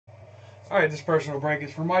Alright, this personal break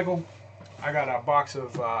is for Michael. I got a box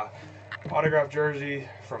of autographed jersey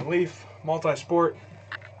from Leaf, Multi-Sport,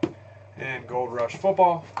 and Gold Rush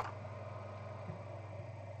Football.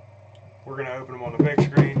 We're going to open them on the big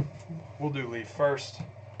screen. We'll do Leaf first.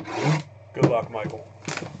 Good luck, Michael.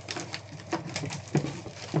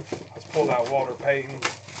 Let's pull out Walter Payton,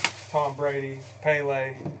 Tom Brady,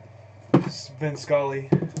 Pele, Vin Scully.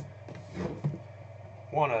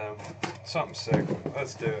 One of them. Something sick.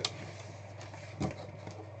 Let's do it.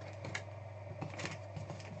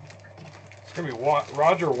 It's going to be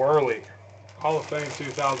Roger Worley, Hall of Fame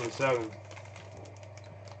 2007.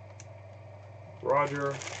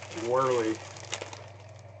 Roger Worley.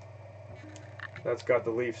 That's got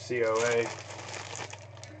the Leaf COA.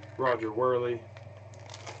 Roger Worley,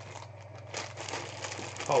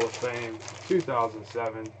 Hall of Fame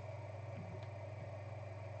 2007.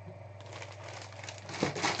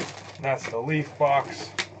 That's the Leaf box.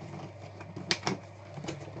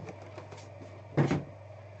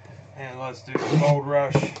 And let's do the Gold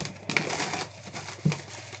Rush.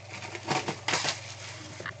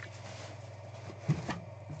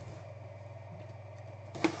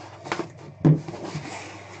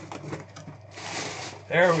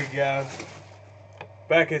 There we go.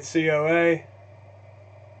 Back at COA.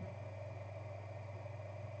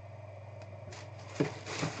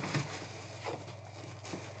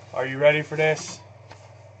 Are you ready for this?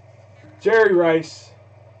 Jerry Rice.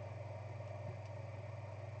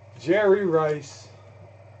 Jerry Rice.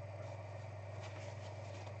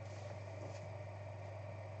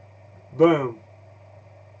 Boom.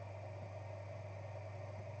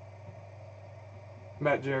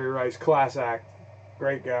 Met Jerry Rice, class act.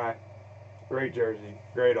 Great guy. Great jersey.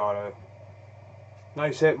 Great auto.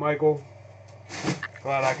 Nice hit, Michael.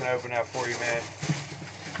 Glad I can open that for you, man.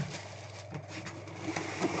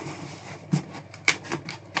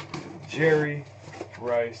 Jerry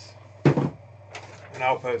Rice. And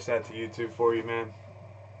I'll post that to YouTube for you, man.